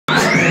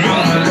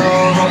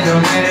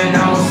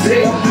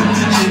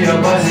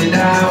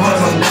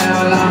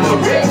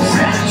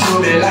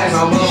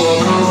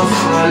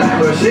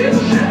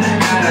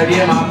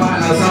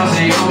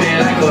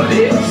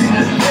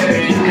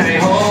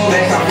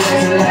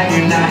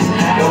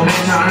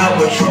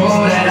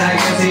patrol that I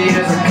guess he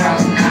is a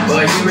cop.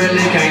 But he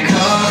really can't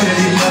come cause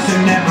he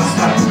bustin' at my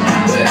spot.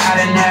 But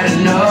I didn't have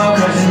enough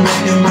cause it's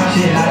making my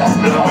shit hot.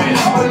 Blowing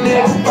up a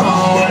nigga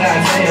phone, what I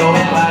tell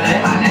him about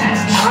that?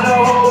 Tryna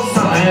hold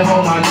something,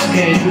 hold my dick,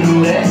 can you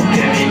do that?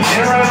 Can me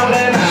been around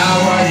that now,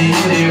 why you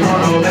really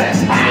run no back?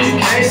 And you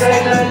can't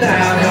say nothing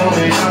now,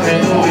 cause we talking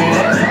through it,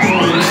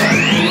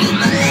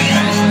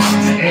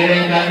 it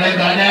ain't nothing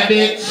but that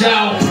big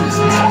show.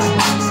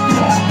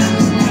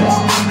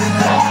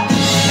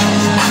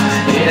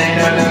 It ain't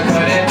nothing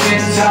but that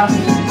bitch out.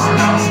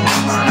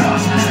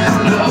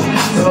 Look,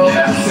 so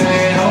what you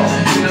say, ho?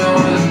 You know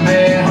I'm the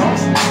bad, ho.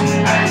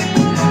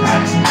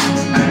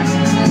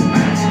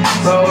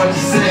 So what you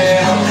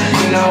say, ho?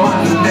 You know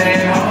I'm the bad,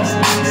 ho.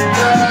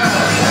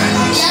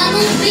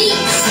 Double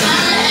beats.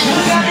 You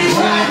got me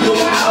riding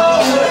through my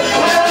old hood.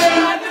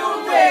 Whatever I do,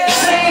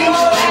 same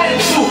old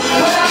attitude.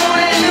 But I'm on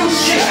that new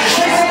shit.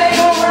 They say they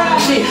gon'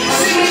 ride me.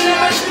 See me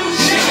never do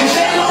shit.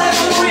 They know that's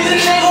the reason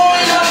they gon'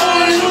 end up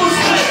on the news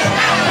clip.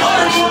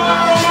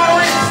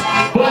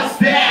 What's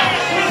that?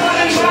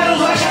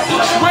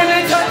 When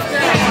they touch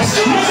down,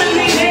 moving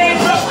these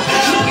hands up,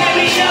 look at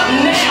me up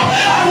now.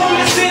 I run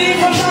the city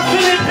from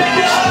Brooklyn back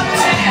to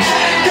uptown.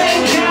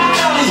 Thank God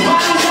all these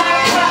bottles I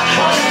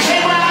pop.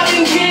 Hey, but I've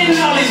been getting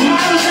all these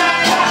models I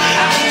pop.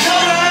 I can go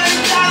to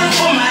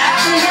 $100 for my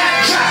album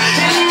got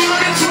dropped. And you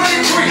look at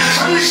 23,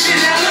 I'm the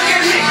shit now. Look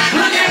at me,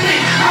 look at me.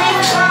 I'm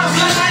a boss,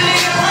 look my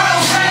nigga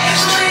bros.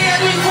 So they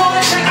asked me for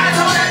a check, I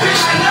told that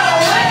bitch like no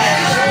way.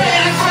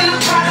 And from the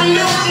bottom,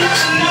 it was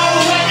nothing, no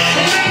way.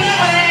 And they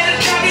never had a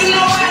job, you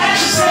know I had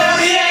to sell,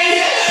 yeah.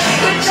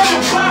 Bitch, I'm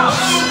a boss.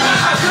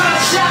 I got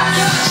a shot.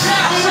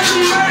 I'm with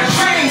the murder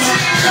dreams.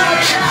 Got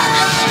a cop.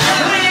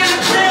 We in the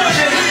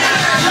building.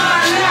 No,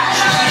 I'm not.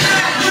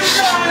 You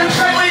showing the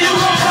break when you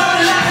gon' pull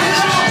it out.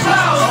 Bitch, I'm a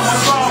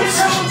boss. Bitch,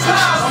 I'm a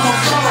boss.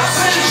 I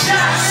send the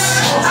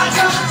shots. I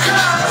got the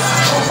cars.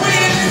 We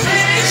in the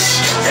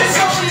bitch. It's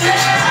going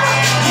down.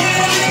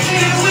 Yeah,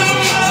 niggas with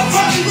my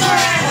motherfucking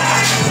brand.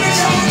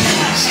 Bitch, I'm a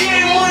bitch. She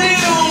ain't one of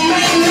them.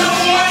 Make no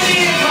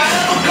money. If I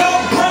ever go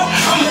broke,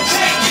 I'ma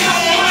take your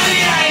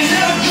money. I ain't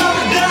never drunk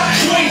a dog.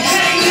 You ain't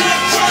take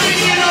nothing from me.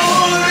 You know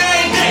who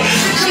every day.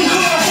 Bitch, I'm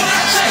good. What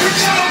I say,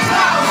 bitch, I'm a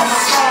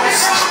boss.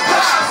 Bitch, I'm a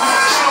boss.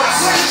 I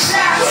send the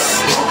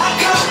shots. I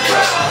got the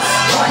cars.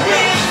 We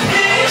in the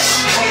bitch.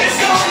 It's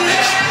going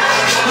down.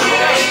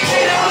 Yeah,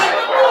 you know what?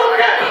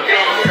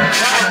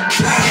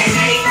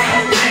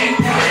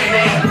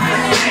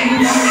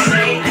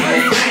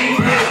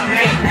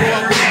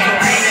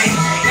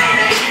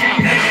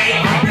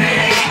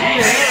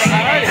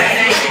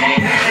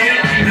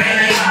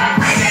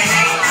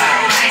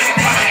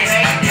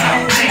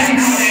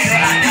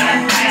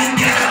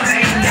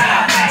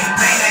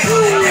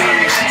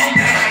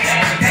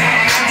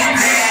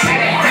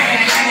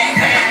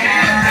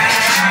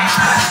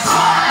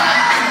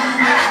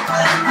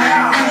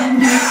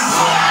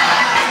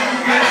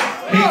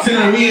 Hey,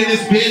 Terro, we in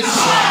this bitch.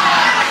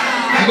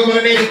 I go by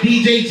the name of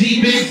DJ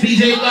G Biggs,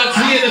 DJ Lux,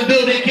 we in the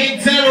building, King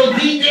Terro,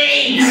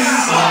 DJ.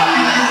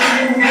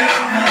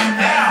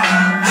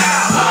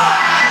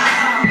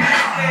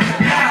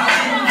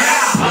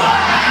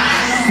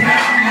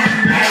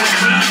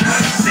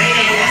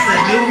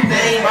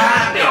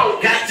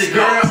 Got your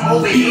girl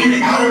over here in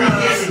the corner,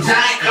 get some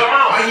giant. Come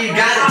on, all you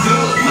gotta do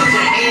is put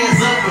your hands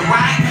up and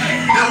right.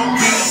 Don't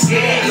be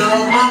scared,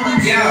 little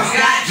mama. Yo,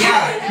 Scott, yo,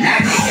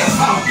 now take your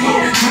phone.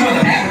 Two of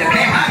them having to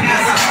pay my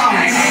guys up on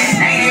it.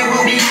 Ain't it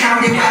will be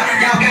counted up.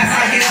 Y'all guys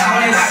out here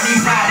only watch me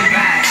Friday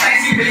grind. Like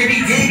she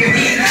really digging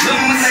me. Look,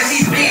 mama said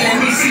she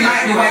feeling me. She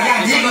like the way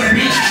y'all jiggle to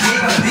me.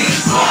 Jiggle to me.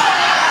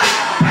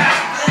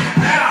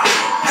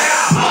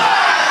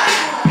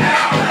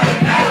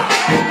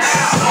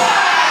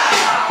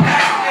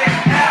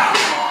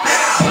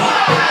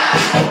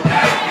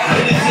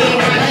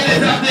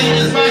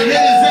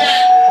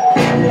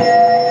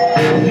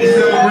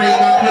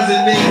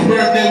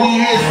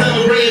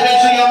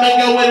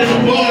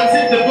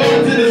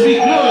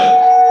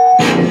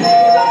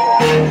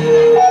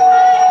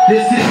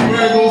 This is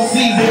Virgo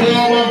season, where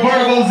all my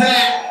Virgos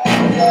at.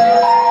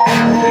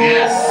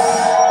 Yes.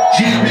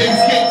 G Biggs,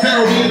 King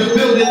Terro, we in the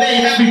building.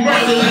 They happy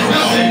birthday, let's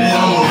go.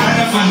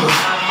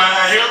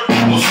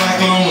 Most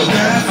likely I'ma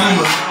die from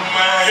her.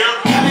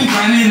 I be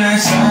grinding that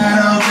side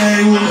all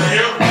day with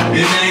her.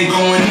 It ain't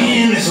going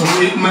in, it's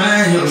with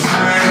my hips.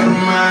 My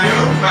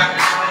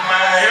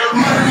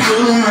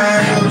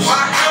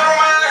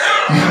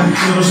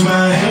hips.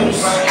 My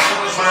hips.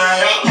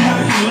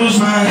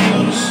 My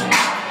hips.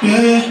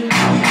 Yeah.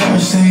 Never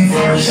seen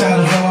first out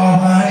of all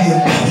my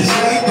head. It's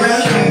like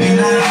breath hanging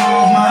out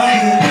of my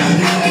head.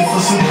 You're looking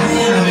for some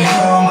money, let me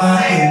call my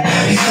head.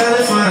 He's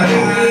telling for the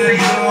money,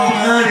 call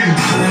my head.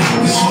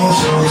 The small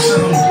some,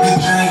 the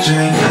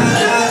drink. I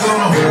don't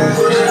know where I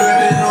go, just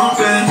ripping on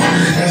bed.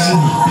 That's it.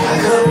 I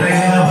could play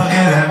it up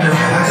again after.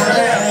 I got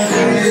that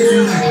anger, if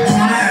you like it,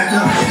 don't act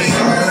up. It's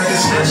all like a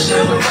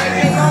special, but right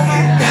in my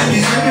head.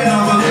 He's ripping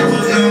off a little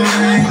bit, don't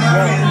hang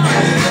my head.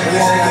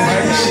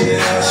 Like shit,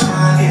 that's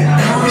my head.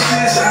 Always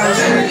since I was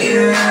a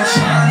kid, that's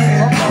my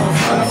head.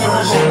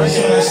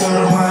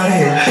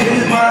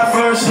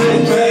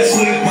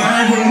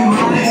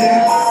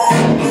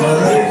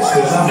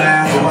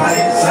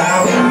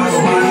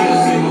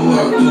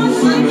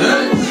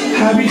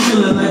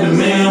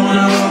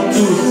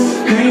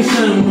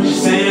 nothing what you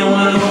saying when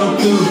I walk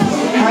through.